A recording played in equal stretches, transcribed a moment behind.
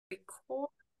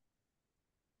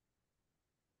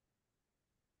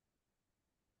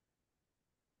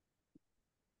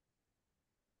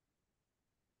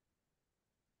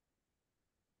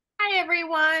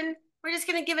everyone. We're just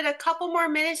going to give it a couple more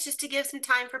minutes just to give some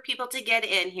time for people to get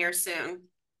in here soon.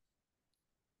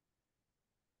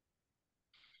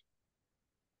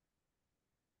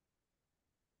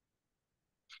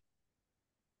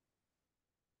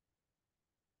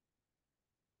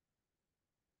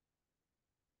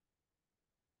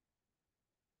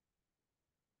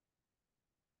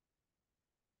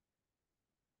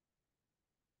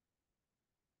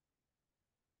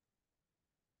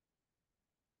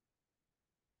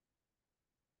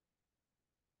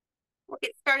 We'll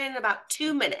get started in about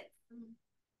 2 minutes.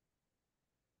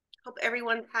 Hope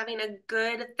everyone's having a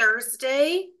good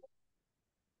Thursday.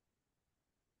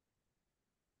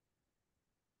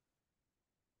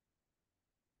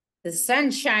 The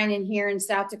sun's shining here in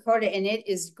South Dakota, and it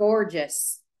is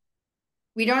gorgeous.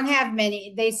 We don't have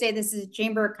many. They say this is a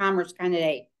Chamber of Commerce kind of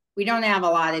day. We don't have a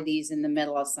lot of these in the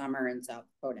middle of summer in South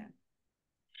Dakota.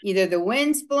 Either the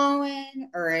wind's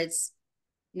blowing or it's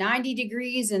 90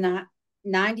 degrees and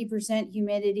 90%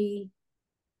 humidity.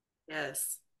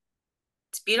 Yes.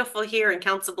 It's beautiful here in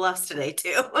Council Bluffs today,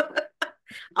 too.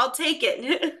 I'll take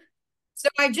it. So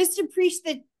I just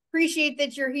appreciate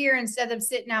that you're here instead of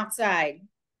sitting outside.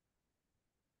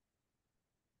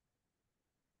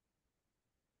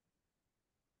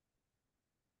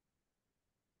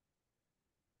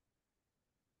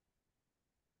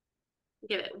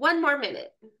 Give it 1 more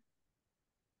minute.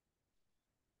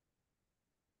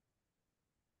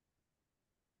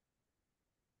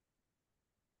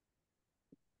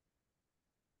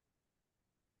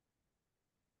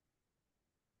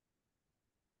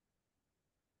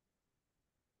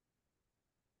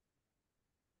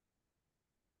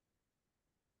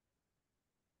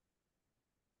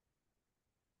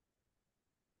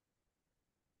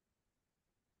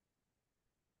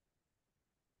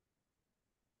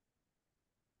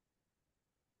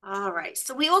 All right,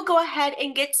 so we will go ahead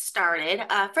and get started.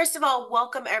 First of all,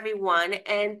 welcome everyone,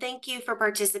 and thank you for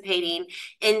participating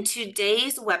in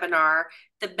today's webinar,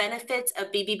 The Benefits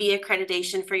of BBB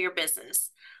Accreditation for Your Business.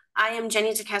 I am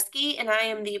Jenny Tukeski, and I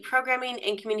am the Programming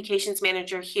and Communications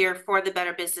Manager here for the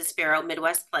Better Business Bureau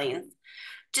Midwest Plains.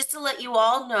 Just to let you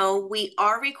all know, we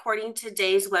are recording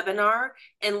today's webinar,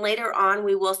 and later on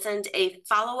we will send a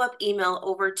follow-up email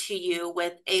over to you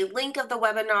with a link of the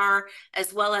webinar,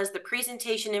 as well as the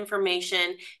presentation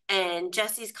information and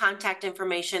Jesse's contact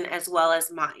information, as well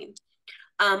as mine.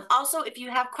 Also, if you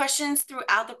have questions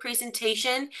throughout the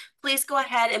presentation, please go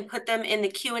ahead and put them in the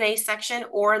Q&A section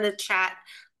or in the chat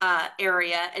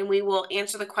area, and we will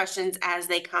answer the questions as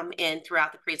they come in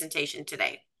throughout the presentation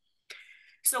today.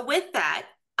 So with that,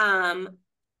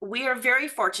 we are very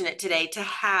fortunate today to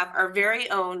have our very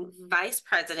own Vice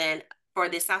President for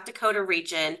the South Dakota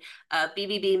region of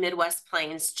BBB Midwest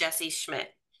Plains, Jesse Schmidt.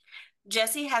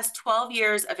 Jesse has 12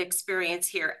 years of experience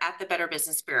here at the Better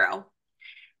Business Bureau.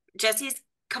 Jesse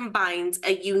combines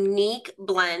a unique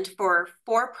blend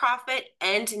for-profit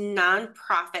and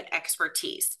nonprofit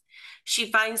expertise.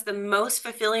 She finds the most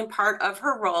fulfilling part of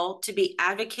her role to be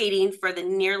advocating for the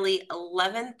nearly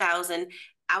 11,000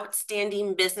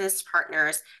 outstanding business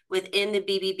partners within the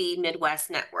BBB Midwest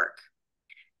network.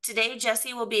 Today,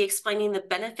 Jesse will be explaining the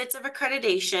benefits of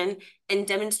accreditation and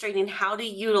demonstrating how to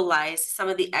utilize some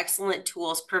of the excellent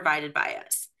tools provided by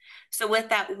us. So with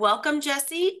that, welcome,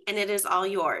 Jesse, and it is all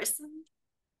yours.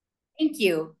 Thank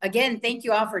you. Again, thank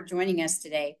you all for joining us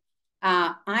today.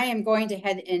 I am going to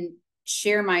head and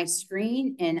share my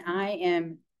screen,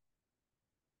 and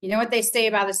you know what they say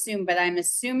about assume, but I'm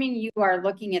assuming you are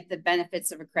looking at the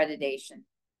benefits of accreditation.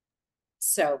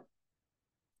 So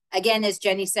again, as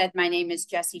Jenny said, my name is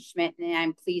Jesse Schmidt, and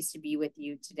I'm pleased to be with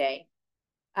you today.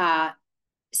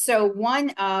 So one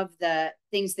of the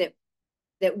things that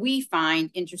we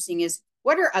find interesting is,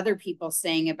 what are other people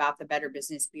saying about the Better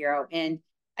Business Bureau? And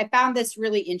I found this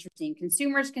really interesting.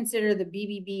 Consumers consider the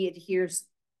BBB adheres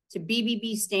to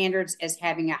BBB standards as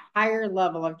having a higher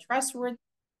level of trustworthiness.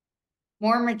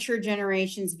 More mature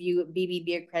generations view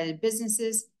BBB accredited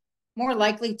businesses more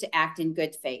likely to act in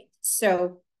good faith.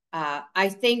 So I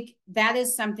think that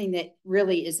is something that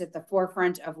really is at the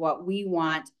forefront of what we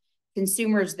want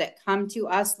consumers that come to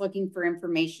us looking for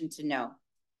information to know.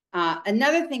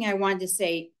 Another thing I wanted to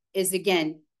say is,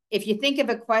 again, if you think of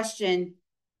a question,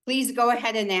 please go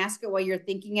ahead and ask it while you're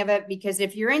thinking of it, because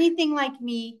if you're anything like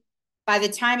me, by the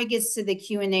time it gets to the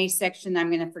Q&A section,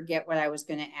 I'm going to forget what I was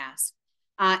going to ask.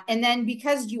 And then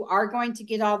because you are going to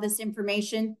get all this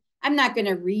information, I'm not going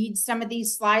to read some of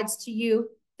these slides to you.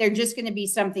 They're just going to be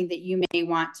something that you may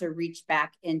want to reach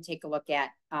back and take a look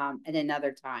at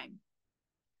another time.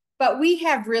 But we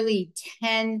have really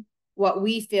 10 what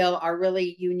we feel are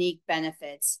really unique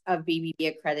benefits of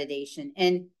BBB accreditation.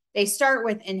 And They start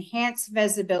with enhanced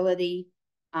visibility,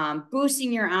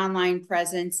 boosting your online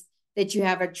presence, that you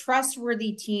have a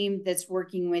trustworthy team that's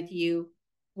working with you.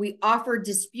 We offer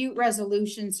dispute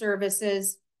resolution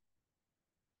services.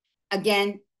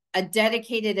 Again, a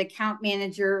dedicated account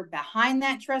manager behind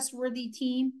that trustworthy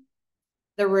team.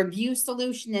 The review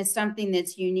solution is something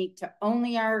that's unique to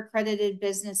only our accredited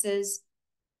businesses.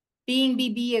 Being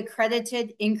BB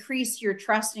accredited, increase your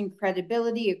trust and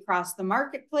credibility across the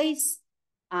marketplace.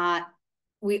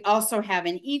 We also have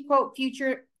an eQuote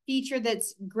feature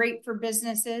that's great for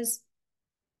businesses.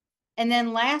 And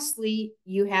then lastly,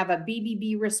 you have a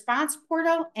BBB response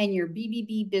portal and your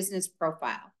BBB business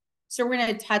profile. So we're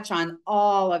going to touch on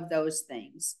all of those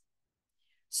things.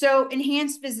 So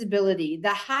enhanced visibility.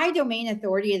 The high domain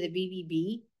authority of the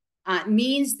BBB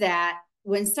means that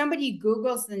when somebody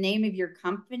Googles the name of your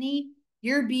company,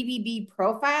 your BBB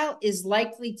profile is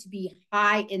likely to be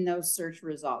high in those search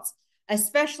results,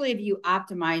 especially if you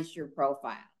optimize your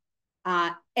profile.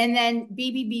 And then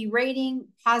BBB rating,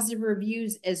 positive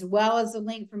reviews, as well as a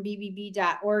link from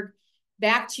bbb.org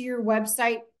back to your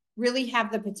website really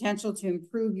have the potential to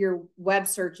improve your web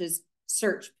search's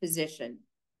search position.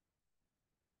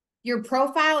 Your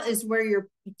profile is where your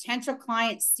potential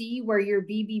clients see where your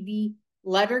BBB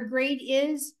letter grade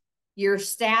is, your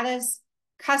status,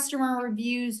 customer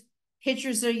reviews,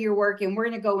 pictures of your work. And we're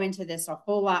going to go into this a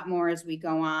whole lot more as we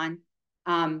go on.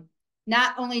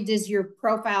 Not only does your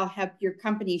profile help your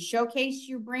company showcase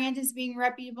your brand as being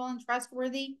reputable and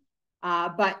trustworthy,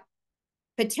 but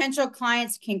potential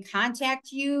clients can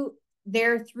contact you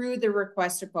there through the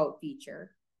request a quote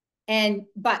feature.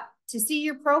 But to see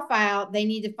your profile, they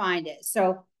need to find it.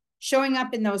 So showing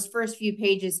up in those first few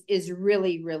pages is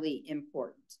really, really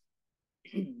important.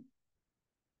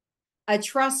 A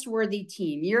trustworthy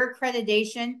team. Your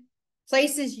accreditation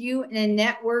places you in a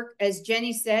network, as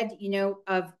Jenny said,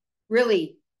 of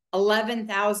really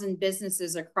 11,000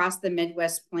 businesses across the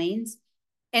Midwest Plains.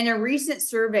 And a recent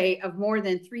survey of more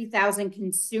than 3,000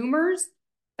 consumers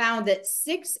found that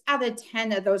 6 out of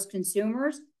 10 of those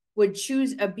consumers would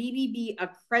choose a BBB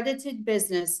accredited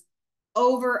business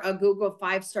over a Google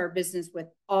 5-star business with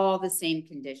all the same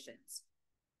conditions.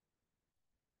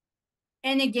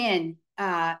 And again,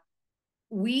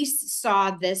 we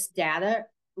saw this data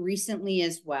recently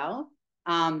as well,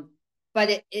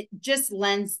 but it just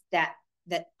lends that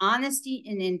honesty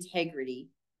and integrity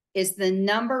is the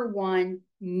 #1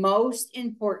 most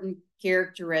important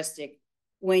characteristic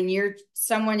when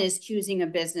someone is choosing a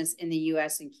business in the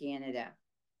US and Canada.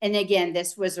 And again,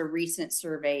 this was a recent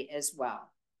survey as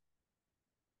well.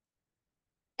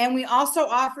 And we also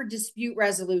offer dispute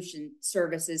resolution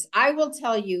services. I will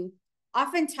tell you,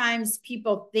 oftentimes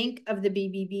people think of the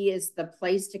BBB as the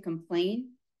place to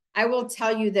complain. I will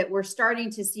tell you that we're starting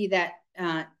to see that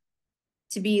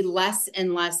to be less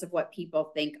and less of what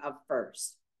people think of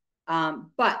first.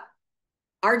 But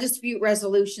our dispute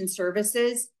resolution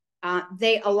services,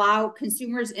 they allow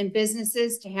consumers and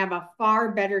businesses to have a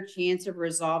far better chance of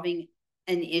resolving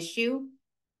an issue.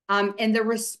 And the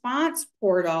response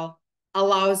portal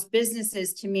allows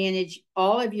businesses to manage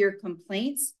all of your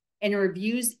complaints and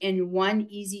reviews in one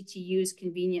easy to use,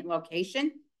 convenient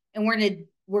location. And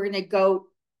we're gonna go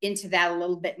into that a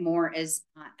little bit more as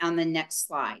on the next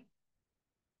slide.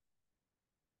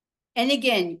 And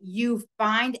again, you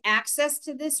find access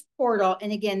to this portal.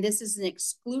 And again, this is an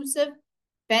exclusive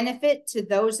benefit to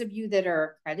those of you that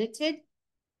are accredited,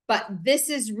 but this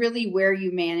is really where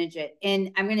you manage it.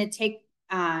 And I'm going to take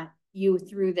you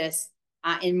through this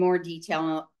in more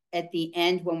detail at the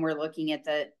end when we're looking at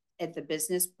the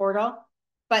business portal.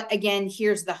 But again,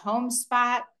 here's the home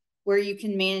spot where you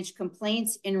can manage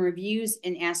complaints and reviews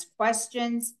and ask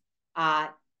questions.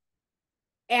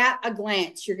 At a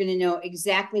glance, you're going to know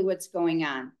exactly what's going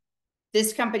on.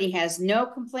 This company has no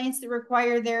complaints that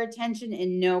require their attention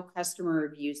and no customer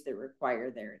reviews that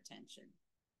require their attention.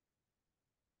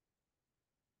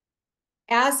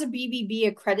 As a BBB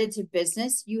accredited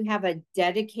business, you have a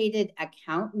dedicated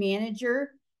account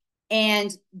manager,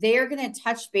 and they're going to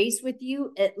touch base with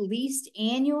you at least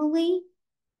annually,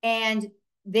 and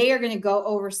they are going to go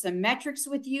over some metrics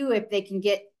with you if they can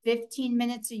get 15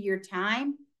 minutes of your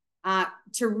time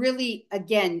to really,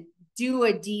 again, do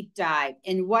a deep dive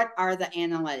in what are the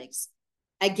analytics.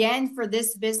 Again, for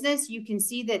this business, you can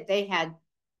see that they had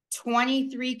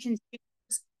 23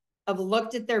 consumers have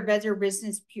looked at their Better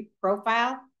Business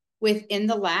profile within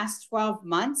the last 12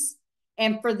 months.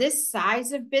 And for this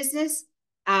size of business,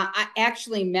 I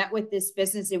actually met with this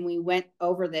business and we went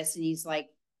over this, and he's like,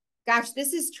 gosh,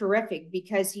 this is terrific,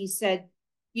 because he said,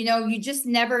 you just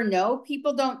never know.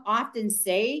 People don't often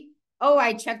say, oh,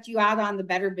 I checked you out on the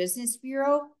Better Business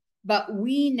Bureau. but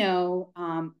we know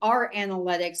our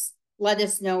analytics let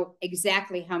us know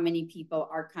exactly how many people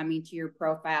are coming to your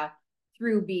profile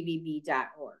through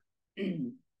bbb.org.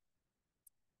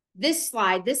 This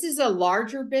slide, this is a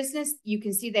larger business. You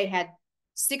can see they had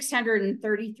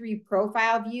 633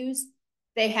 profile views.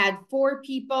 They had 4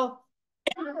 people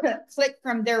click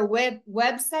from their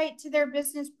website to their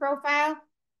business profile,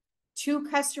 2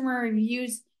 customer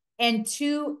reviews, and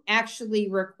 2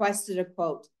 actually requested a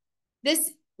quote.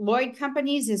 This Lloyd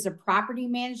Companies is a property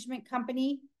management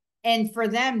company. And for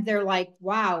them, they're like,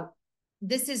 wow,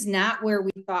 this is not where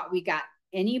we thought we got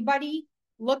anybody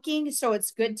looking. So it's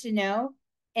good to know.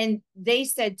 And they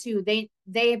said too,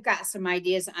 they've got some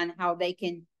ideas on how they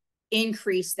can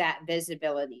increase that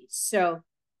visibility. So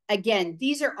again,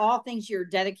 these are all things your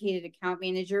dedicated account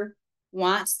manager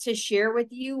wants to share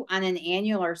with you on an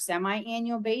annual or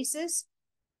semi-annual basis.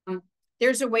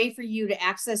 There's a way for you to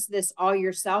access this all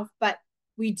yourself, but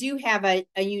we do have a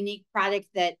unique product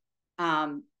that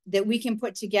that we can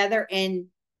put together. And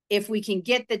if we can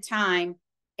get the time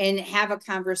and have a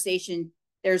conversation,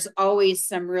 there's always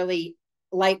some really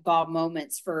light bulb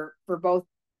moments for both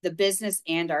the business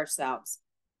and ourselves.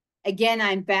 Again,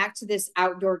 I'm back to this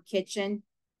outdoor kitchen.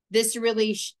 This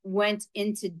really went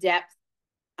into depth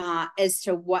as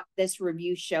to what this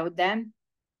review showed them.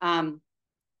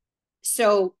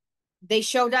 So they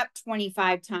showed up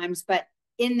 25 times, but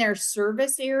in their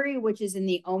service area, which is in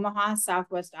the Omaha,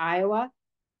 Southwest Iowa,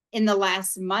 in the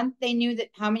last month, they knew that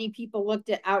how many people looked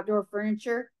at outdoor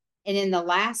furniture. And in the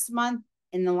last month,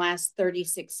 in the last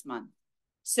 36 months.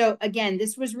 So again,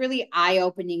 this was really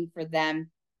eye-opening for them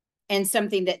and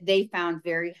something that they found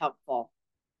very helpful.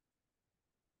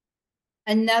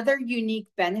 Another unique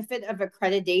benefit of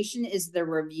accreditation is the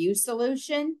review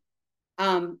solution.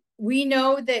 We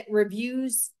know that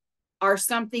reviews are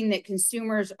something that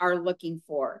consumers are looking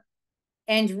for.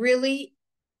 And really,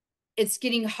 it's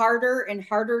getting harder and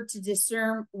harder to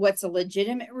discern what's a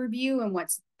legitimate review and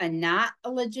what's not a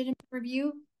legitimate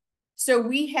review. So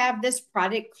we have this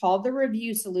product called the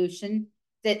Review Solution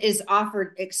that is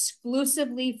offered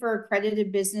exclusively for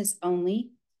accredited business only.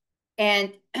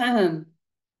 And BBB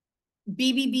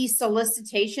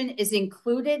solicitation is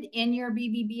included in your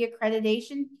BBB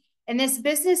accreditation. And this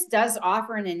business does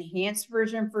offer an enhanced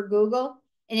version for Google.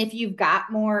 And if you've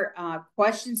got more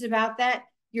questions about that,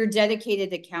 your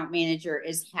dedicated account manager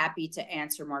is happy to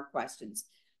answer more questions.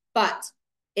 But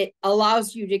it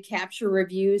allows you to capture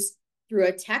reviews through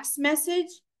a text message,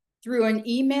 through an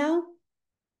email,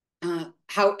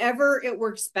 however it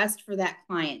works best for that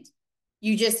client.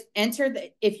 You just enter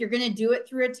if you're going to do it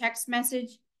through a text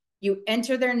message, you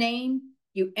enter their name,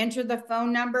 you enter the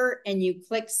phone number, and you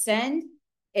click send.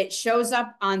 It shows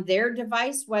up on their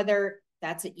device, whether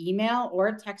that's an email or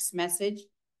a text message.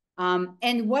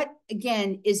 And what,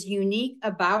 again, is unique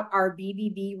about our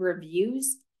BBB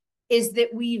reviews is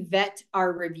that we vet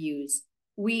our reviews.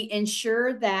 We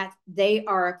ensure that they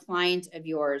are a client of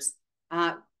yours.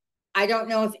 I don't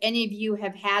know if any of you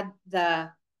have had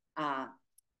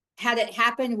had it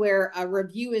happen where a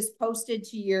review is posted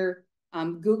to your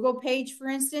Google page, for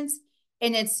instance,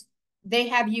 and they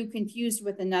have you confused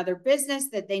with another business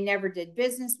that they never did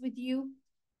business with you.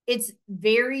 It's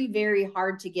very, very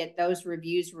hard to get those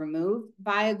reviews removed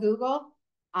via Google.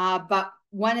 But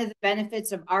one of the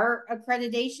benefits of our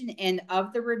accreditation and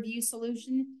of the review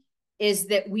solution is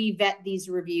that we vet these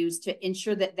reviews to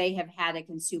ensure that they have had a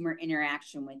consumer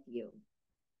interaction with you.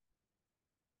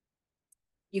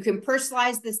 You can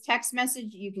personalize this text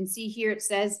message. You can see here it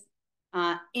says,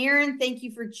 Aaron, thank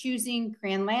you for choosing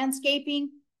Cran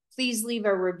Landscaping. Please leave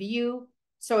a review.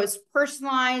 So it's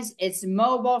personalized, it's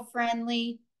mobile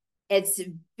friendly, it's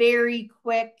very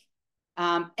quick.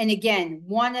 And again,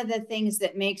 one of the things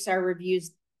that makes our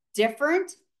reviews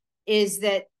different is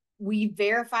that we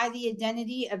verify the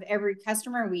identity of every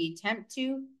customer. We attempt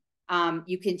to.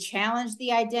 You can challenge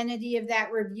the identity of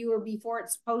that reviewer before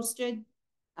it's posted.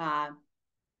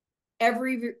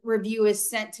 Every review is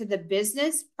sent to the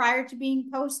business prior to being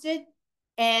posted.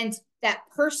 And that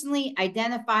personally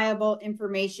identifiable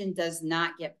information does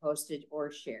not get posted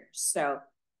or shared. So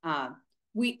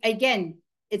again,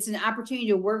 it's an opportunity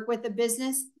to work with a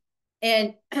business.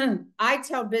 And I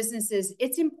tell businesses,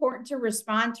 it's important to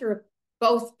respond to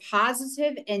both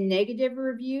positive and negative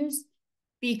reviews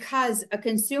because a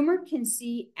consumer can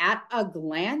see at a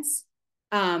glance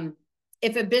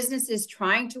if a business is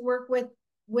trying to work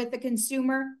with a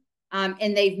consumer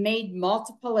and they've made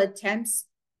multiple attempts,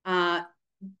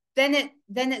 then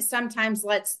it sometimes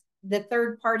lets the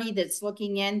third party that's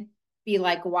looking in be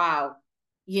like, wow,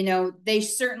 you know, they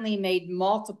certainly made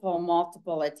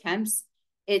multiple attempts.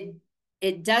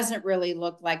 it doesn't really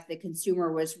look like the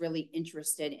consumer was really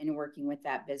interested in working with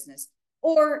that business.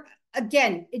 Or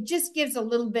again, it just gives a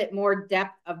little bit more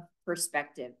depth of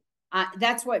perspective.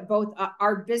 That's what both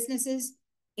our businesses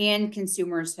and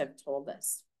consumers have told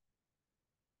us.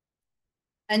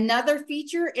 Another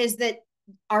feature is that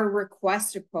our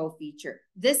request a quote feature.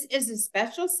 This is a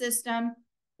special system,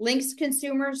 links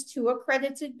consumers to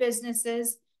accredited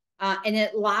businesses, and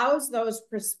it allows those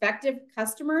prospective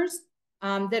customers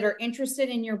that are interested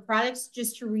in your products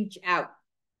just to reach out.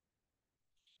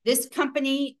 This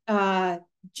company,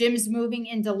 Jim's Moving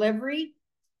and Delivery,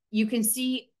 you can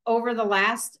see over the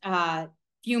last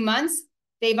few months,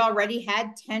 they've already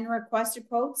had 10 requested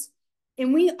quotes.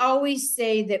 And we always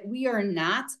say that we are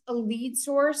not a lead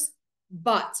source,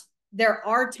 but there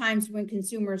are times when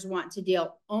consumers want to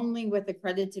deal only with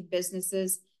accredited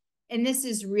businesses. And this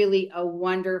is really a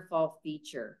wonderful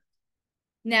feature.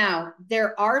 Now,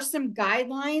 there are some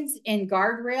guidelines and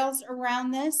guardrails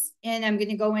around this, and I'm going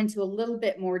to go into a little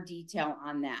bit more detail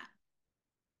on that.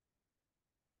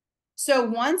 So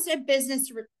once a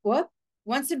business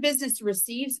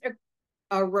receives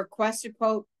a request a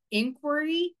quote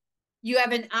inquiry, you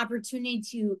have an opportunity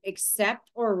to accept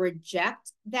or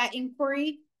reject that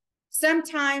inquiry.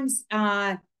 Sometimes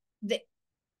it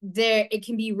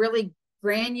can be really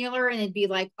granular, and it'd be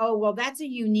like, oh, well, that's a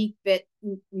unique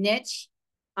niche.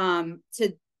 To,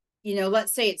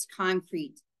 let's say it's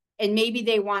concrete, and maybe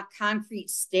they want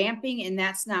concrete stamping, and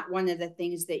that's not one of the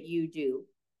things that you do.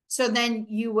 So then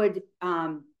you would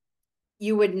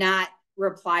not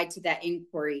reply to that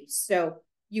inquiry. So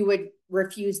you would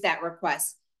refuse that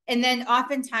request. And then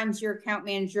oftentimes your account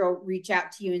manager will reach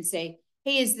out to you and say,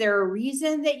 hey, is there a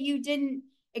reason that you didn't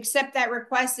accept that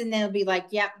request? And they'll be like,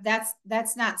 yep,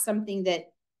 that's not something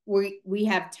that we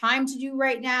have time to do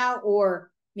right now,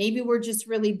 or maybe we're just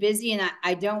really busy and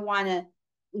I don't want to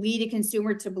lead a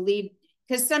consumer to believe,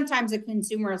 because sometimes a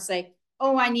consumer will say,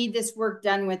 oh, I need this work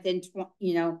done within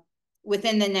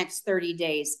the next 30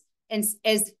 days. And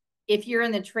as if you're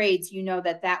in the trades,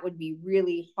 that would be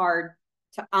really hard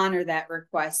to honor that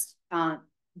request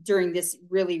during this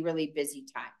really, really busy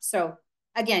time. So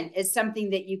again, it's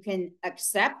something that you can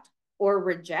accept or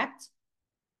reject,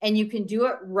 and you can do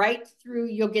it right through.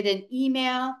 You'll get an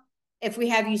email if we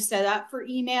have you set up for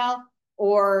email,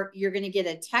 or you're going to get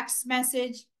a text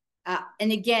message.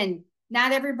 And again,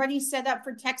 not everybody's set up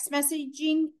for text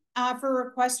messaging for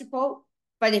request a quote,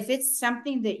 but if it's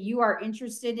something that you are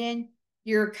interested in,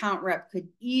 your account rep could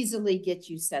easily get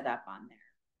you set up on there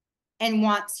and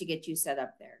wants to get you set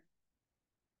up there.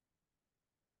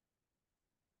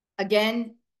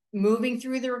 Again, moving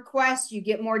through the request, you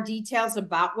get more details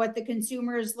about what the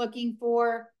consumer is looking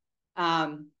for.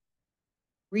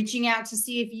 Reaching out to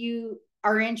see if you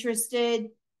are interested.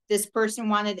 This person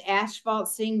wanted asphalt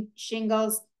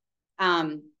shingles.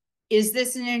 Is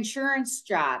this an insurance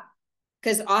job?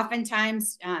 Because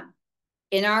oftentimes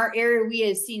in our area, we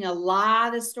have seen a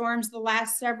lot of storms the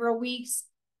last several weeks.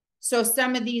 So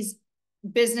some of these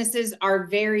businesses are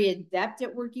very adept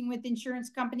at working with insurance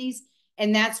companies.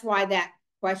 And that's why that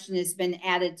question has been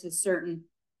added to certain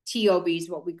TOBs,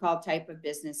 what we call type of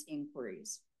business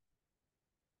inquiries.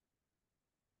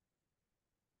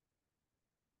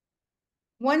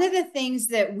 One of the things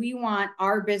that we want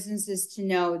our businesses to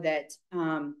know that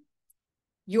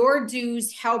your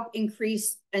dues help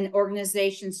increase an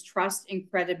organization's trust and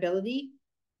credibility,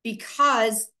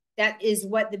 because that is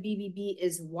what the BBB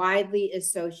is widely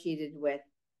associated with.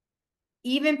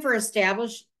 Even for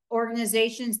established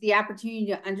organizations, the opportunity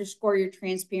to underscore your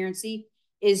transparency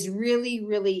is really,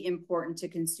 really important to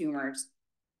consumers.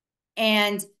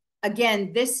 And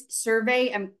again, this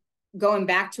survey, I'm going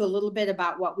back to a little bit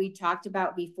about what we talked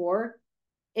about before.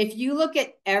 If you look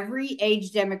at every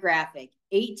age demographic,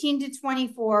 18 to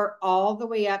 24, all the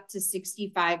way up to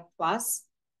 65 plus,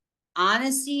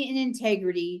 honesty and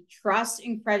integrity, trust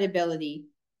and credibility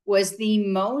was the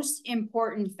most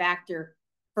important factor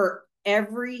for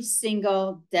every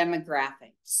single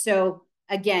demographic. So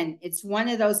again, it's one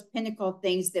of those pinnacle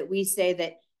things that we say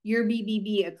that your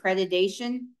BBB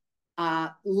accreditation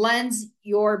lends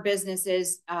your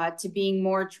businesses to being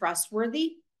more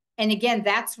trustworthy. And again,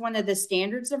 that's one of the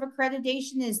standards of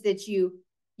accreditation, is that you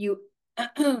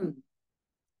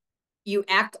you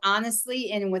act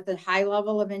honestly and with a high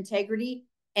level of integrity.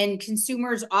 And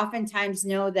consumers oftentimes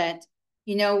know that,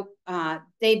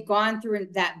 they've gone through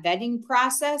that vetting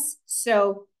process.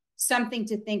 So something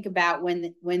to think about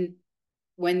when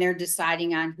they're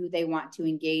deciding on who they want to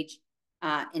engage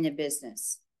in a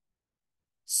business.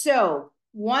 So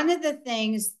one of the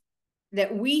things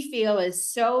that we feel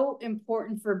is so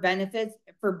important for benefits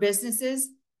for businesses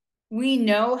We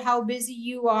know how busy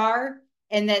you are,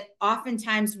 and that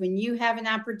oftentimes when you have an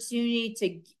opportunity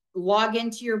to log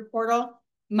into your portal,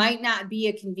 might not be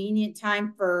a convenient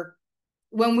time for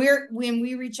when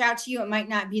we reach out to you, it might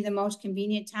not be the most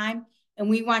convenient time, and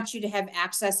we want you to have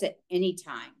access at any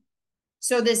time.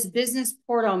 So this business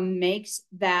portal makes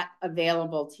that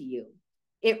available to you.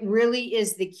 It really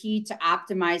is the key to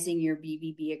optimizing your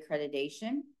BBB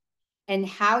accreditation. And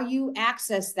how you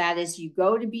access that is you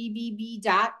go to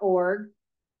bbb.org.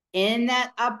 In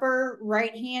that upper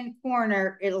right-hand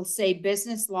corner, it'll say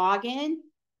business login.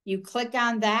 You click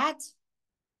on that.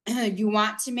 You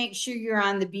want to make sure you're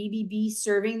on the BBB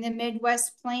serving the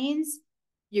Midwest Plains.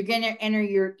 You're going to enter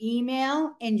your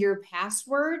email and your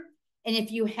password. And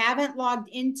if you haven't logged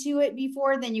into it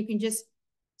before, then you can just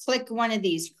click one of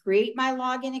these, create my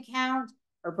login account,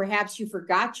 or perhaps you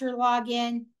forgot your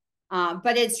login.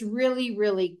 But it's really,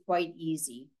 really quite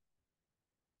easy.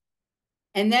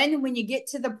 And then when you get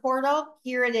to the portal,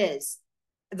 here it is.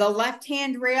 The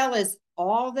left-hand rail is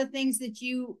all the things that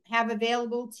you have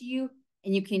available to you,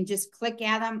 and you can just click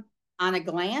at them on a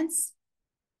glance.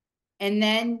 And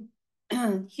then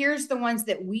here's the ones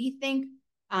that we think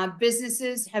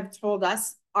businesses have told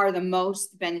us are the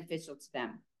most beneficial to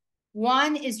them.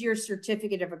 One is your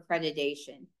certificate of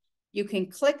accreditation. You can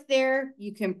click there,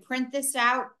 you can print this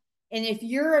out. And if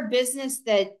you're a business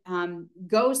that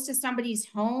goes to somebody's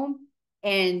home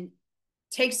and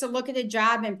takes a look at a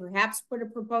job and perhaps put a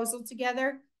proposal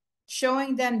together,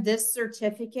 showing them this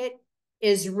certificate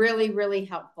is really, really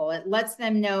helpful. It lets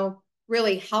them know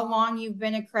really how long you've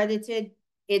been accredited.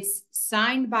 It's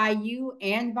signed by you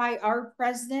and by our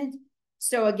president.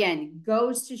 So again,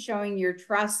 goes to showing your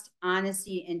trust,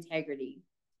 honesty, integrity.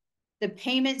 The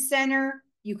payment center,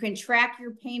 you can track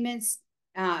your payments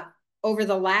over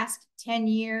the last 10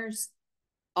 years.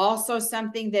 Also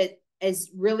something that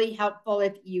is really helpful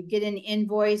if you get an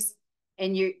invoice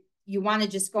and you want to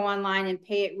just go online and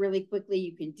pay it really quickly,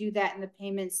 you can do that in the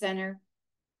payment center.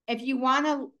 If you want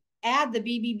to add the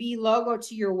BBB logo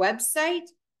to your website,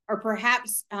 or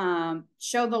perhaps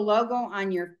show the logo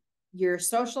on your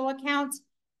social accounts,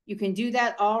 you can do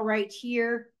that all right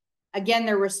here. Again,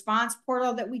 the response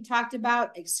portal that we talked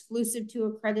about, exclusive to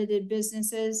accredited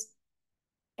businesses.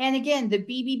 And again, the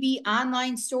BBB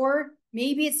online store,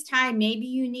 maybe it's time, maybe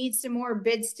you need some more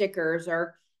bid stickers,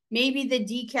 or maybe the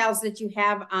decals that you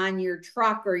have on your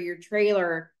truck or your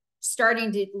trailer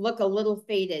starting to look a little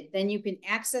faded. Then you can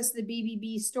access the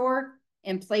BBB store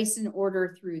and place an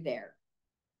order through there.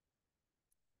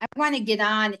 I want to get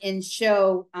on and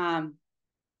show,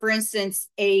 for instance,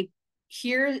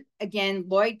 here again,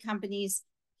 Lloyd Companies,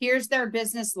 here's their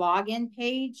business login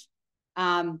page.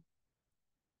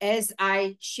 As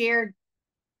I shared,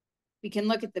 we can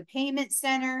look at the payment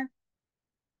center.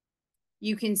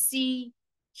 You can see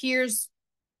here's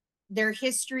their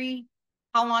history,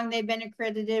 how long they've been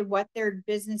accredited, what their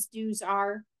business dues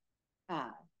are.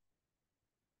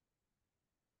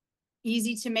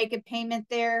 Easy to make a payment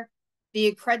there. The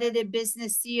accredited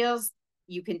business seals,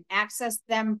 you can access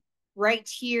them right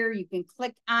here. You can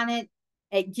click on it.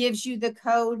 It gives you the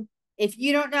code. If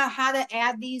you don't know how to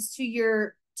add these to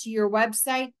your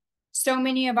website, so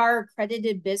many of our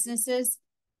accredited businesses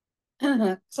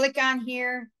click on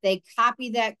here, they copy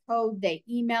that code, they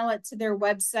email it to their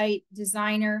website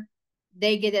designer,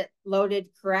 they get it loaded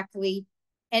correctly.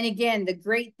 And again, the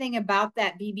great thing about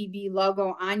that BBB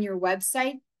logo on your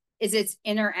website is it's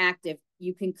interactive.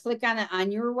 You can click on it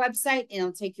on your website and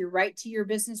it'll take you right to your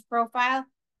business profile,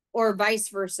 or vice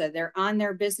versa. They're on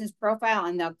their business profile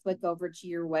and they'll click over to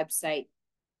your website.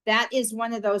 That is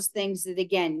one of those things that,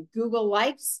 again, Google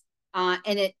likes, and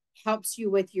it helps you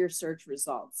with your search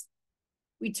results.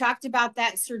 We talked about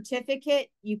that certificate.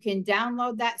 You can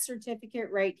download that certificate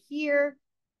right here.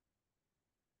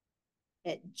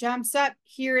 It jumps up.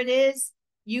 Here it is.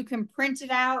 You can print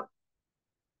it out.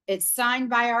 It's signed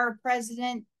by our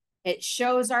president. It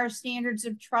shows our standards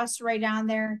of trust right on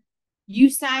there. You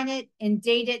sign it and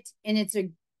date it. And it's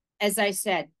as I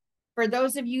said, for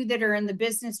those of you that are in the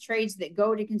business trades that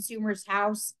go to consumers'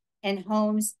 house and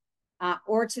homes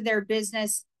or to their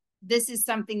business, this is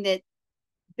something that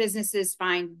businesses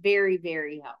find very,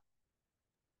 very helpful.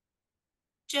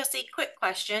 Jessie, quick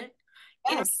question.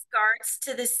 Yes. In regards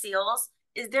to the seals,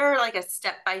 is there like a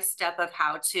step-by-step of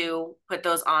how to put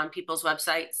those on people's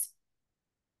websites?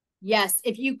 Yes,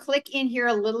 if you click in here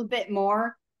a little bit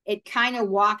more, it kind of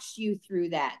walks you through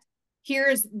that.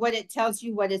 Here's what it tells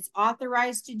you, what it's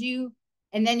authorized to do.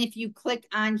 And then if you click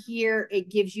on here, it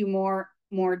gives you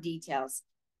more details.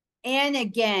 And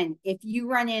again, if you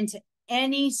run into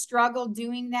any struggle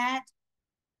doing that,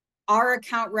 our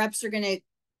account reps are going to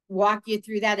walk you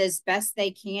through that as best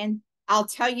they can. I'll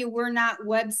tell you, we're not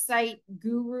website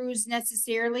gurus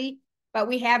necessarily, but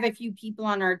we have a few people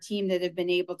on our team that have been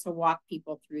able to walk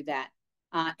people through that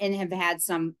and have had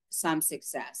some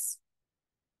success.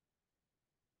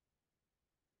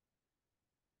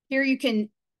 Here you can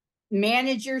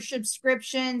manage your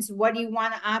subscriptions. What do you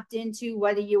want to opt into?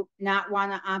 What do you not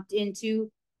want to opt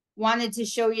into? Wanted to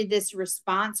show you this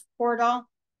response portal.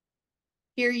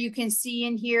 Here you can see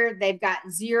in here, they've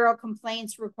got 0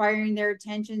 complaints requiring their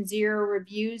attention, 0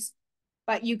 reviews,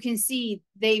 but you can see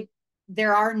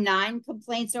there are 9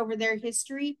 complaints over their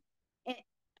history.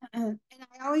 And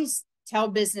I always tell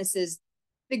businesses,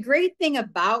 the great thing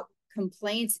about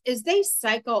complaints is they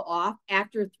cycle off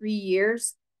after 3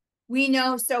 years. We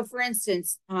know, so for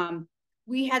instance,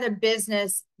 we had a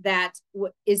business that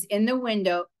is in the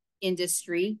window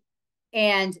industry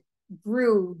and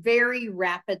grew very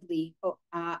rapidly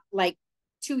like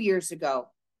 2 years ago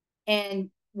and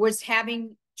was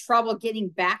having trouble getting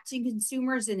back to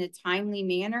consumers in a timely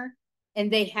manner.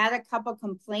 And they had a couple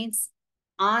complaints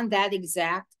on that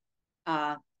exact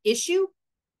issue.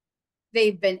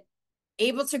 They've been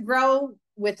able to grow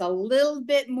with a little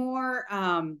bit more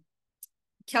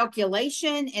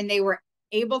calculation, and they were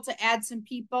able to add some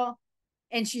people.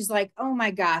 And she's like, oh my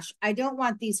gosh, I don't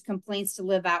want these complaints to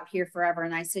live out here forever.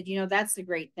 And I said, you know, that's the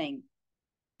great thing.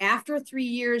 After 3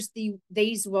 years,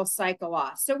 these will cycle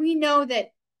off. So we know that,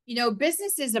 you know,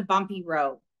 business is a bumpy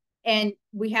road, and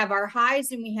we have our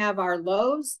highs and we have our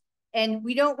lows, and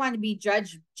we don't want to be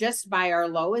judged just by our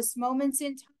lowest moments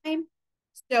in time.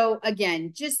 So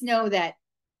again, just know that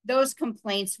those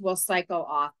complaints will cycle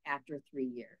off after 3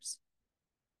 years.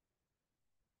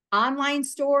 Online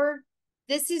store,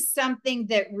 this is something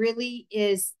that really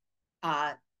is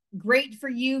great for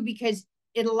you because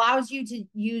it allows you to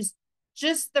use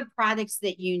just the products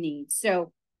that you need.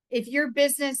 So if your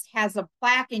business has a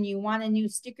plaque and you want a new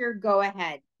sticker, go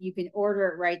ahead. You can order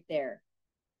it right there.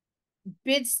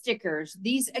 Bid stickers.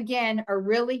 These, again, are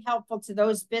really helpful to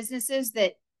those businesses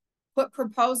that put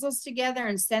proposals together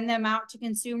and send them out to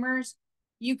consumers.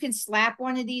 You can slap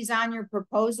one of these on your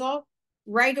proposal.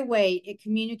 Right away, it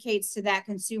communicates to that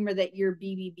consumer that you're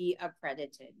BBB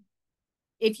accredited.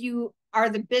 If you are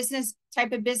the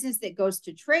type of business that goes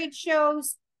to trade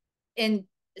shows in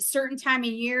a certain time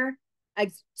of year,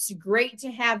 it's great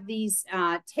to have these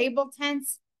table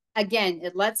tents. Again,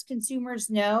 it lets consumers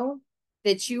know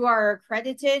that you are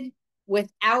accredited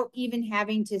without even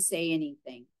having to say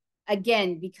anything.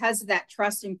 Again, because of that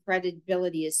trust and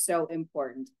credibility is so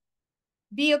important.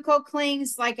 Vehicle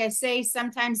clings, like I say,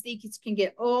 sometimes these can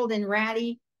get old and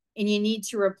ratty and you need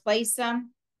to replace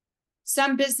them.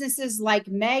 Some businesses like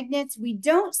magnets, we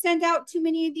don't send out too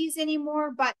many of these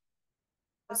anymore, but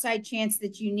outside chance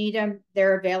that you need them,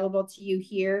 they're available to you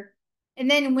here.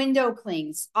 And then window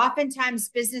clings. Oftentimes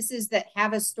businesses that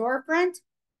have a storefront,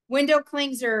 window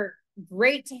clings are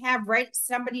great to have right.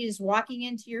 Somebody is walking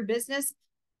into your business.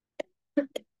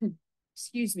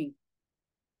 Excuse me.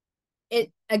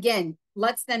 It, again,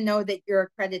 lets them know that you're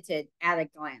accredited at a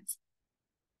glance.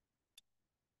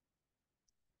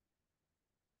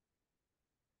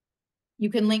 You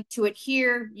can link to it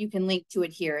here. You can link to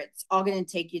it here. It's all going to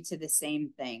take you to the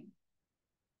same thing.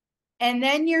 And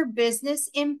then your business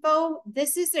info.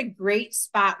 This is a great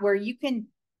spot where you can,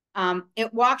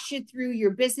 it walks you through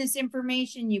your business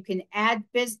information. You can add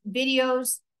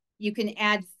videos. You can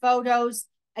add photos.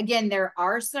 Again, there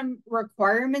are some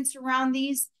requirements around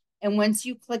these. And once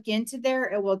you click into there,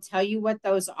 it will tell you what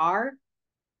those are.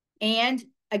 And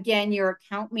again, your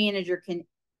account manager can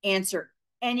answer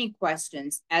any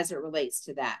questions as it relates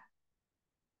to that.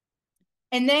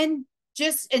 And then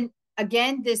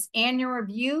again, this annual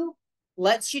review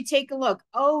lets you take a look.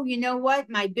 Oh, you know what?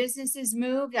 My business has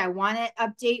moved. I want to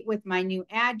update with my new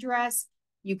address.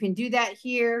 You can do that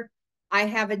here. I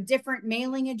have a different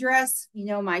mailing address. You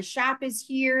know, my shop is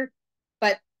here,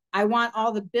 but I want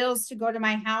all the bills to go to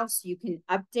my house. You can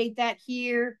update that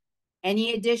here.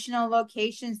 Any additional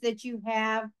locations that you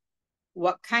have.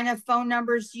 What kind of phone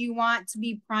numbers do you want to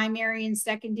be primary and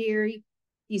secondary?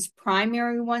 These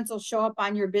primary ones will show up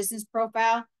on your business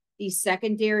profile. These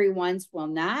secondary ones will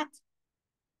not.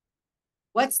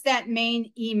 What's that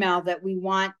main email that we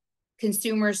want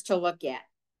consumers to look at?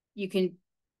 You can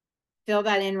fill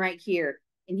that in right here.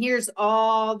 And here's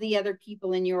all the other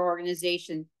people in your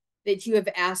organization that you have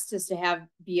asked us to have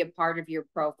be a part of your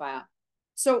profile.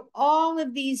 So all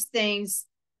of these things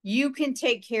you can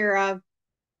take care of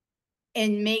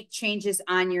and make changes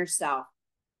on yourself.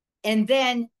 And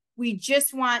then we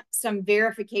just want some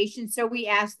verification. So we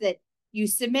ask that you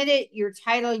submit it, your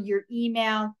title, your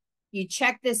email, you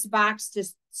check this box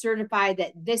certify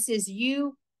that this is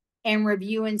you and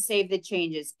review and save the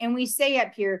changes. And we say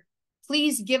up here,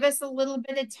 please give us a little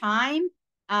bit of time.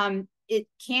 It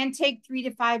can take 3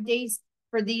 to 5 days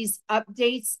for these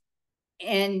updates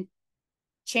and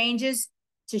changes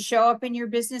to show up in your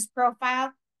business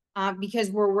profile because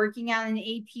we're working on an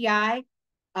API.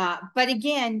 But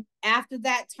again, after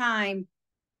that time,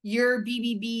 your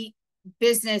BBB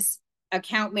business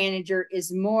account manager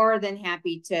is more than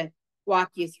happy to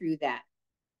walk you through that.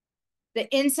 The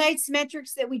insights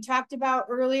metrics that we talked about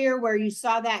earlier, where you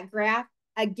saw that graph,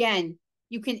 again,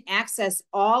 you can access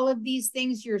all of these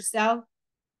things yourself.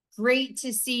 Great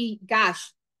to see,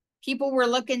 gosh, people were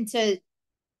looking to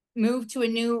move to a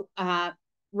new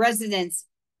residence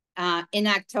in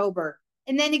October.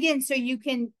 And then again, so you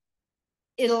can,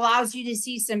 it allows you to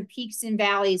see some peaks and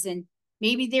valleys, and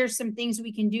maybe there's some things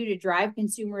we can do to drive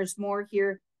consumers more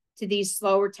here to these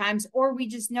slower times, or we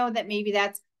just know that maybe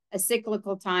that's a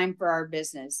cyclical time for our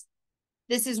business.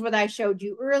 This is what I showed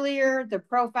you earlier, the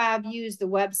profile views, the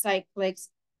website clicks,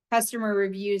 customer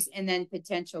reviews, and then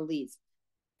potential leads.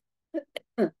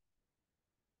 And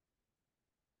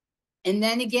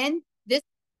then again, this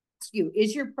asks you,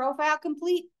 is your profile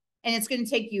complete? And it's going to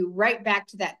take you right back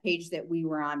to that page that we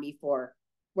were on before,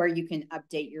 where you can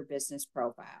update your business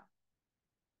profile.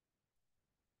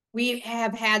 We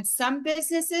have had some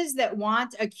businesses that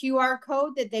want a QR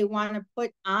code that they want to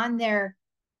put on their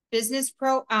business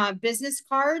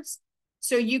cards.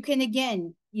 So you can,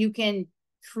 again, you can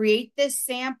create this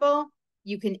sample,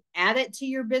 you can add it to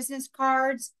your business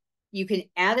cards, you can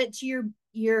add it to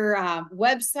your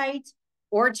website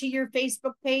or to your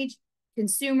Facebook page.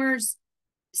 Consumers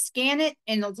scan it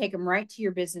and it'll take them right to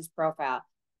your business profile.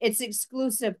 It's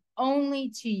exclusive only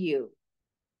to you.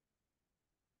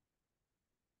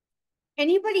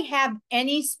 Anybody have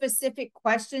any specific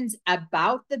questions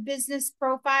about the business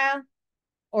profile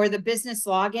or the business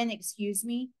login, excuse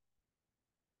me?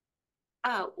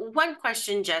 One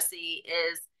question, Jesse,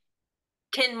 is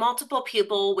can multiple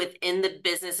people within the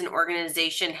business and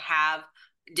organization have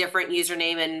different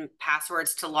username and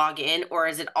passwords to log in, or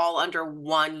is it all under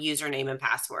one username and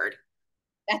password?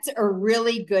 That's a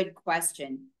really good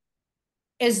question.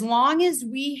 As long as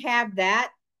we have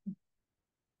that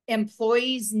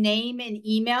employee's name and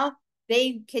email,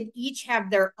 they can each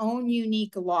have their own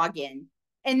unique login.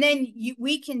 And then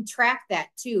we can track that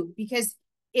too, because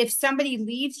if somebody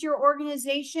leaves your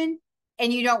organization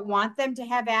and you don't want them to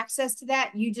have access to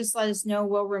that, you just let us know,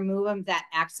 we'll remove them, that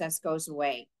access goes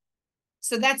away.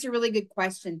 So that's a really good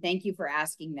question. Thank you for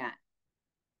asking that.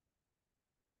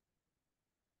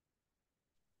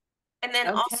 And then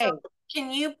also,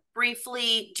 can you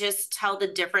briefly just tell the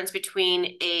difference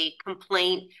between a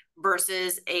complaint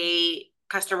versus a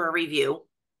customer review?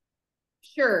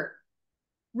 Sure.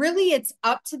 Really, it's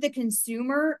up to the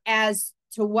consumer as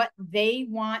to what they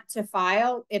want to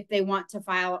file, if they want to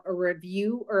file a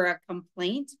review or a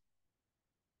complaint.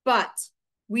 But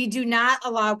we do not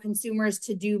allow consumers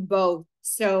to do both.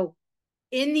 So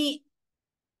in the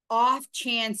off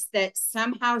chance that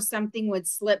somehow something would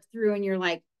slip through and you're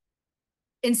like,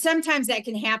 and sometimes that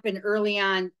can happen early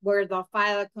on where they'll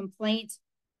file a complaint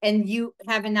and you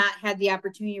have not had the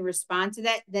opportunity to respond to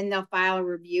that, then they'll file a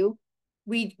review.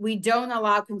 We don't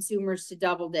allow consumers to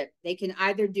double dip. They can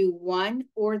either do one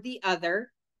or the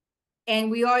other. And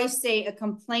we always say a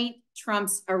complaint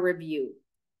trumps a review.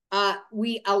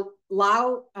 We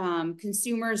allow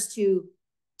consumers to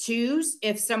choose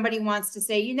if somebody wants to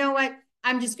say, you know what,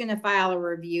 I'm just going to file a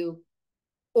review,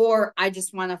 or I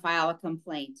just want to file a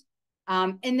complaint.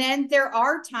 And then there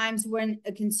are times when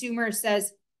a consumer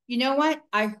says, you know what,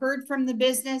 I heard from the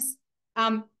business,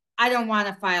 I don't want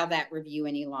to file that review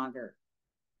any longer.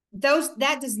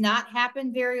 That does not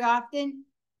happen very often,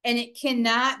 and it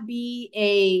cannot be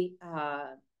a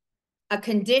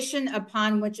condition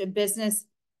upon which a business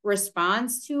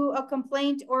responds to a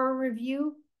complaint or a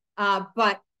review.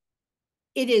 But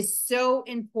it is so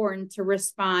important to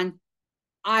respond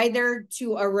either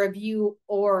to a review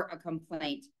or a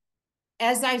complaint.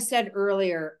 As I said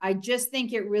earlier, I just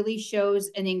think it really shows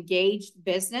an engaged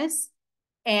business,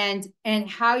 and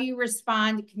how you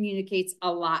respond communicates a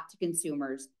lot to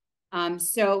consumers.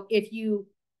 So if you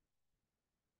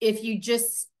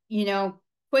just,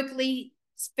 quickly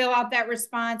fill out that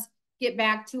response, get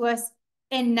back to us,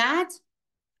 and not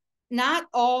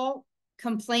all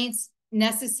complaints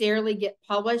necessarily get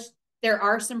published. There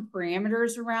are some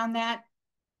parameters around that.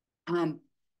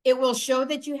 It will show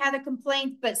that you had a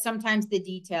complaint, but sometimes the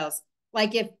details,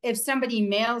 like if somebody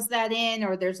mails that in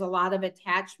or there's a lot of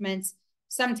attachments,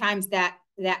 sometimes that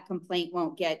complaint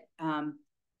won't get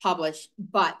published,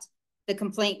 but the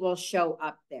complaint will show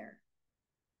up there.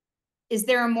 is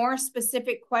there a more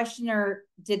specific question, or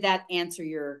did that answer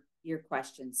your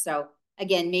question? So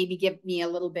again, maybe give me a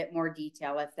little bit more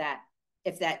detail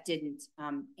if that didn't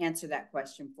answer that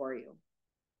question for you.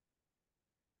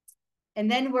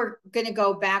 And then we're going to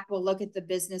go back. We'll look at the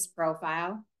business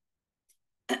profile.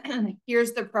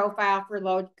 Here's the profile for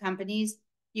load companies.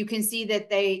 You can see that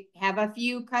they have a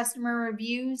few customer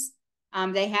reviews.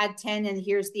 They had 10, and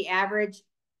here's the average.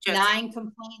 Just 9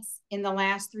 complaints in the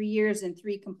last 3 years and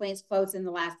 3 complaints closed in the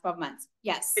last 12 months.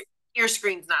 Yes. Your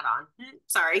screen's not on.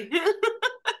 Sorry.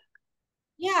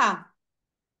 Yeah.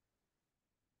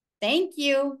 Thank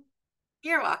you.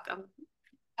 You're welcome.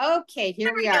 Okay,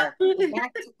 here we are.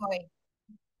 Back to Lloyd.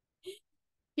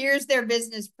 Here's their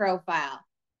business profile.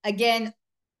 Again,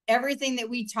 everything that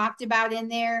we talked about in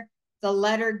there, the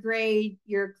letter grade,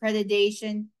 your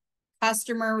accreditation,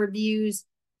 customer reviews,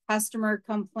 customer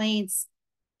complaints,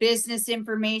 business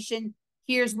information.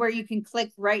 Here's where you can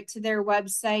click right to their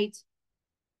website.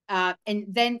 And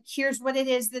then here's what it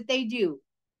is that they do.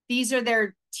 These are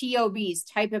their TOBs,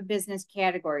 type of business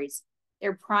categories.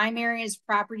 Their primary is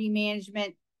property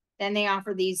management. Then they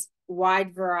offer these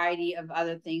wide variety of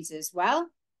other things as well.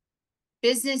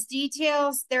 Business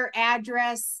details, their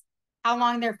address, how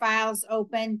long their files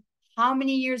open, how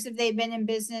many years have they been in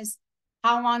business,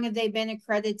 how long have they been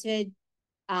accredited,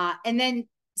 and then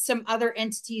some other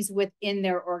entities within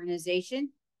their organization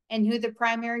and who the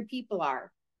primary people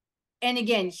are. And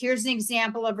again, here's an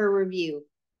example of a review.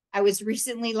 I was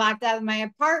recently locked out of my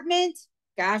apartment.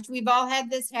 Gosh, we've all had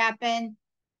this happen.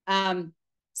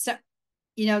 So,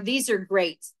 you know, these are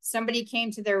great. Somebody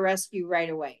came to their rescue right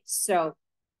away. So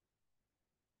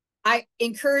I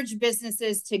encourage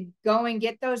businesses to go and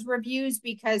get those reviews,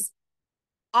 because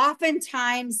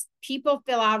oftentimes people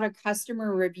fill out a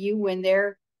customer review when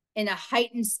they're in a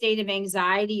heightened state of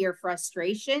anxiety or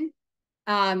frustration.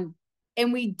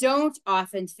 And we don't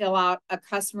often fill out a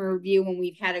customer review when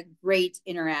we've had a great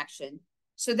interaction.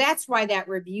 So that's why that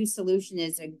review solution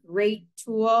is a great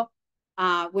tool.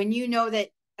 When you know that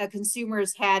a consumer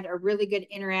has had a really good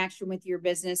interaction with your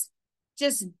business,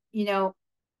 just, you know,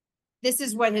 this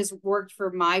is what has worked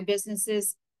for my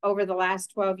businesses over the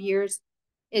last 12 years,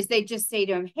 is they just say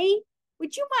to them, hey,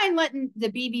 would you mind letting the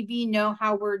BBB know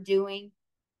how we're doing?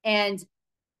 And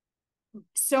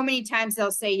so many times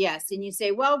they'll say yes. And you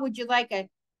say, well, would you like a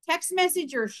text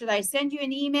message or should I send you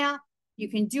an email? You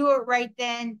can do it right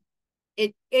then.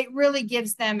 It really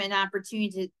gives them an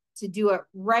opportunity to do it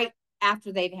right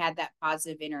after they've had that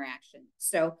positive interaction.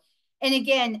 So, and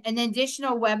again, an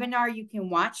additional webinar you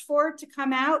can watch for to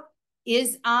come out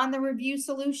is on the review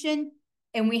solution.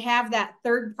 And we have that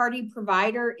third-party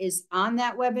provider is on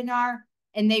that webinar,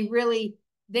 and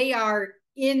they are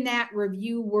in that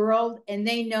review world, and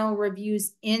they know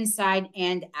reviews inside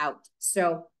and out.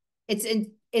 So it's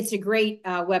a great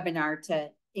webinar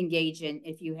to engage in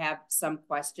if you have some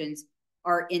questions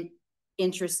or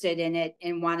interested in it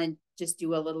and want to just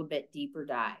do a little bit deeper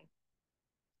dive.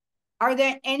 Are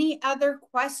there any other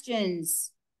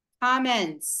questions,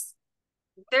 comments?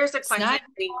 There's a question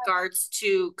in regards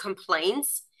to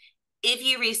complaints. If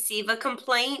you receive a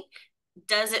complaint,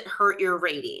 does it hurt your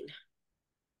rating?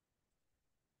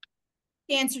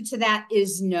 The answer to that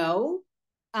is no,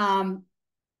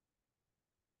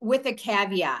 with a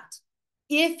caveat.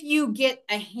 If you get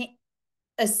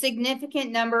a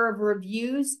significant number of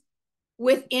reviews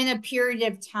within a period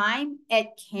of time, it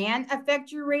can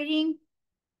affect your rating,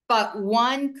 but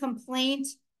one complaint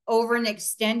over an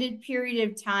extended period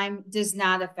of time does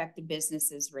not affect a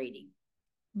business's rating.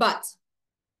 But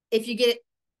if you get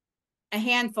a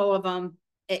handful of them,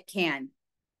 it can.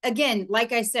 Again,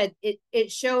 like I said,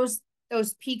 it shows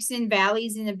those peaks and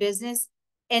valleys in a business.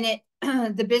 And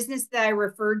the business that I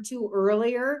referred to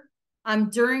earlier,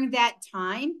 during that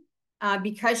time,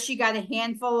 because she got a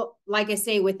handful, like I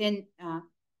say, within,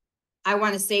 I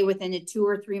want to say within a 2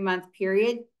 or 3 month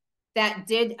period, that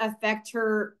did affect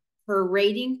her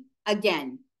rating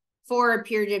again for a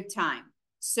period of time.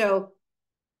 So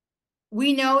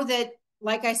we know that,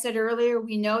 like I said earlier,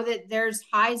 we know that there's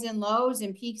highs and lows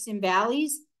and peaks and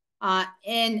valleys.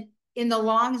 And in the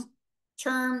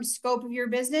long-term scope of your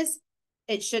business,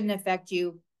 it shouldn't affect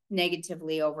you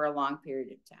negatively over a long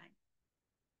period of time.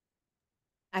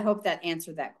 I hope that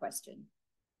answered that question.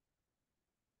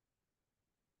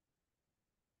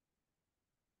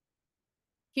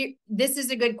 Here, this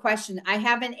is a good question. I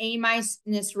have an A-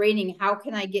 rating. How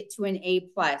can I get to an A+?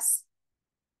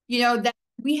 You know, that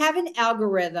we have an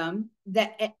algorithm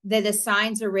that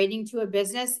assigns a rating to a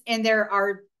business, and there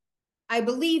are, I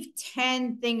believe,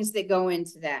 10 things that go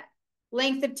into that.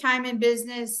 Length of time in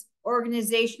business,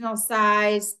 organizational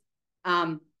size,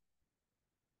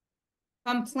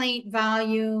 complaint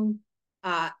volume,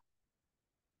 and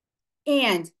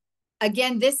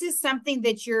again, this is something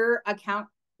that your account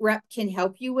rep can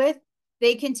help you with.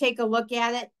 They can take a look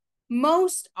at it.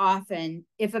 Most often,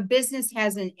 if a business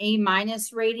has an A-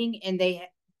 rating and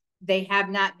they have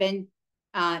not been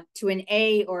to an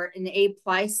A or an A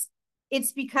plus,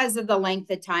 it's because of the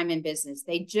length of time in business.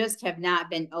 They just have not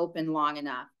been open long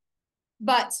enough.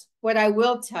 But what I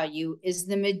will tell you is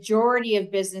the majority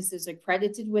of businesses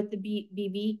accredited with the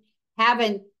BBB have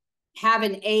an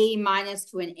A-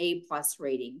 to an A plus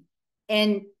rating,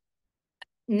 and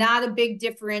not a big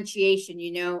differentiation.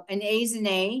 You know, an A is an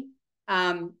A.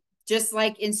 Just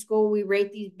like in school, we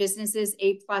rate these businesses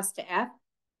A plus to F.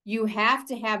 You have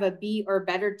to have a B or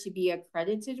better to be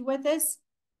accredited with us.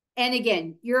 And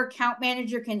again, your account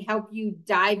manager can help you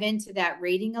dive into that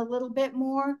rating a little bit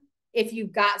more if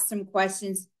you've got some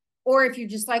questions, or if you're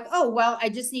just like, oh, well, I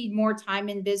just need more time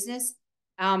in business.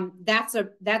 That's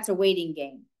a waiting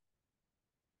game.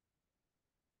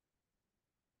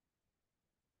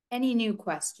 Any new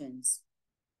questions?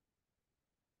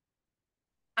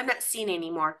 I'm not seeing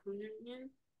any more.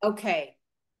 Okay.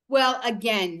 Well,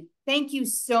 again, thank you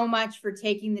so much for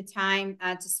taking the time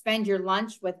to spend your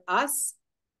lunch with us.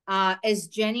 As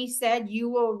Jenny said, you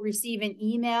will receive an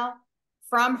email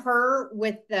from her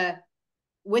with the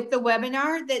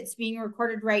webinar that's being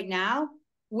recorded right now,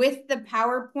 with the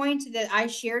PowerPoint that I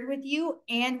shared with you,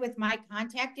 and with my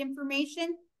contact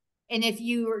information. And if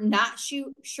you're not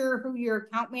sure who your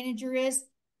account manager is,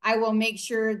 I will make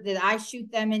sure that I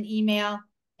shoot them an email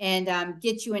and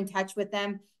get you in touch with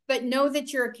them. But know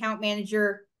that your account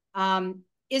manager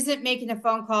isn't making a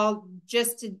phone call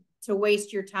just to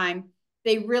waste your time.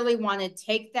 They really want to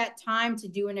take that time to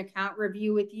do an account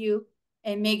review with you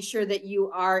and make sure that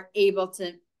you are able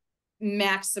to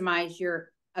maximize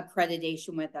your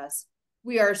accreditation with us.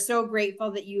 We are so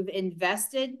grateful that you've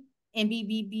invested in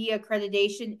BBB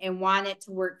accreditation and want it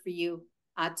to work for you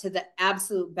to the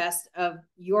absolute best of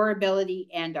your ability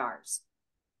and ours.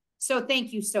 So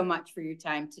thank you so much for your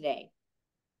time today.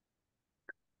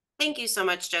 Thank you so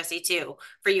much, Jesse, too,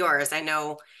 for yours. I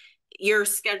know your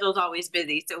schedule's always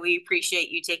busy, so we appreciate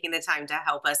you taking the time to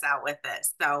help us out with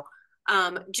this. So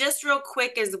just real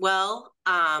quick as well,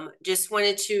 just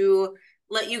wanted to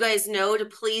let you guys know to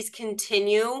please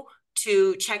continue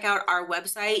to check out our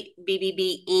website,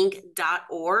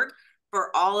 bbbinc.org,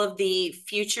 for all of the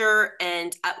future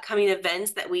and upcoming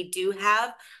events that we do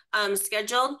have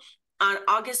scheduled. On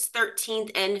August 13th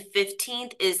and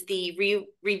 15th is the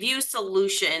Review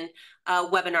Solution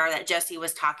webinar that Jesse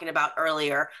was talking about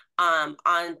earlier. On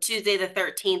Tuesday the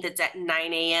 13th, it's at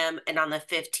 9 a.m. and on the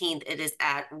 15th, it is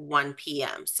at 1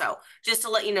 p.m. So just to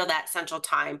let you know that Central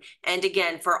Time. And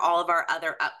again, for all of our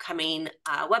other upcoming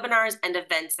webinars and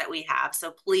events that we have.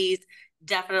 So please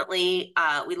definitely,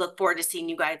 we look forward to seeing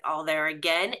you guys all there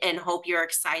again, and hope you're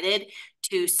excited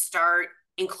to start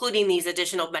including these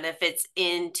additional benefits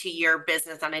into your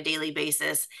business on a daily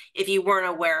basis if you weren't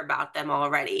aware about them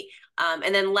already.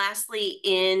 And then lastly,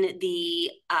 in the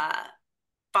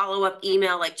follow-up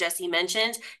email, like Jesse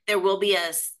mentioned, there will be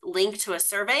a link to a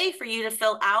survey for you to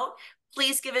fill out.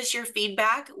 Please give us your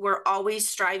feedback. We're always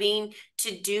striving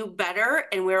to do better,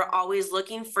 and we're always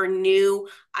looking for new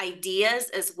ideas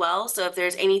as well. So if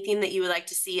there's anything that you would like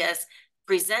to see us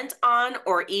present on,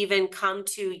 or even come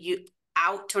to you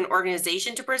out to an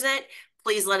organization to present,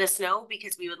 please let us know,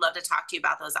 because we would love to talk to you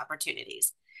about those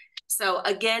opportunities. So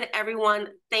again, everyone,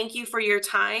 thank you for your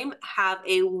time. Have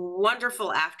a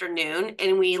wonderful afternoon,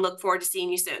 and we look forward to seeing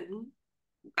you soon.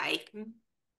 Bye.